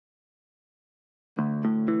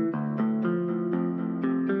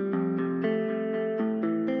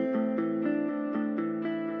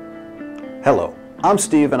Hello, I'm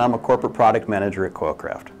Steve and I'm a corporate product manager at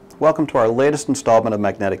Coilcraft. Welcome to our latest installment of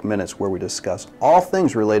Magnetic Minutes, where we discuss all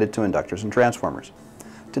things related to inductors and transformers.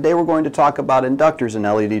 Today we're going to talk about inductors and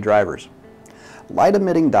LED drivers.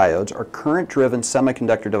 Light-emitting diodes are current-driven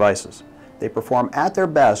semiconductor devices. They perform at their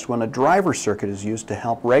best when a driver circuit is used to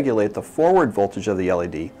help regulate the forward voltage of the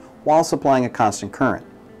LED while supplying a constant current.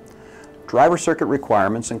 Driver circuit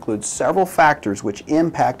requirements include several factors which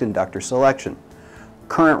impact inductor selection.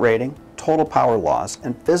 Current rating, total power loss,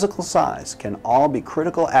 and physical size can all be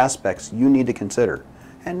critical aspects you need to consider,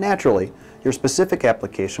 and naturally, your specific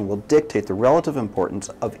application will dictate the relative importance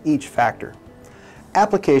of each factor.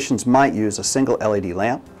 Applications might use a single LED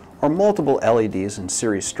lamp, or multiple LEDs in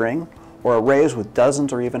series string, or arrays with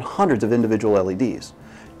dozens or even hundreds of individual LEDs.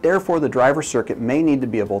 Therefore, the driver circuit may need to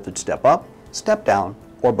be a voltage step up, step down,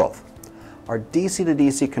 or both. Our DC to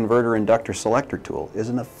DC converter inductor selector tool is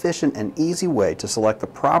an efficient and easy way to select the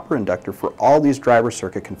proper inductor for all these driver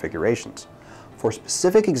circuit configurations. For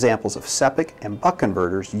specific examples of SEPIC and buck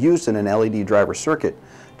converters used in an LED driver circuit,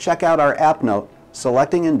 check out our app note,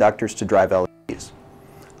 Selecting Inductors to Drive LEDs.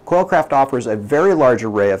 Coilcraft offers a very large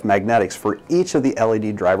array of magnetics for each of the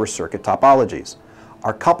LED driver circuit topologies.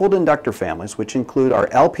 Our coupled inductor families, which include our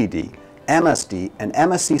LPD, MSD, and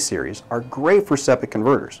MSC series, are great for SEPIC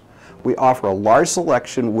converters. We offer a large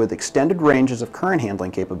selection with extended ranges of current handling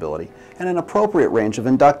capability and an appropriate range of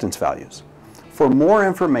inductance values. For more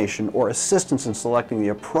information or assistance in selecting the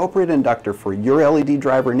appropriate inductor for your LED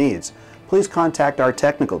driver needs, please contact our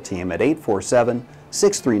technical team at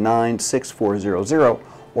 847-639-6400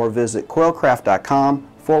 or visit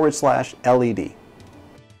coilcraft.com/LED.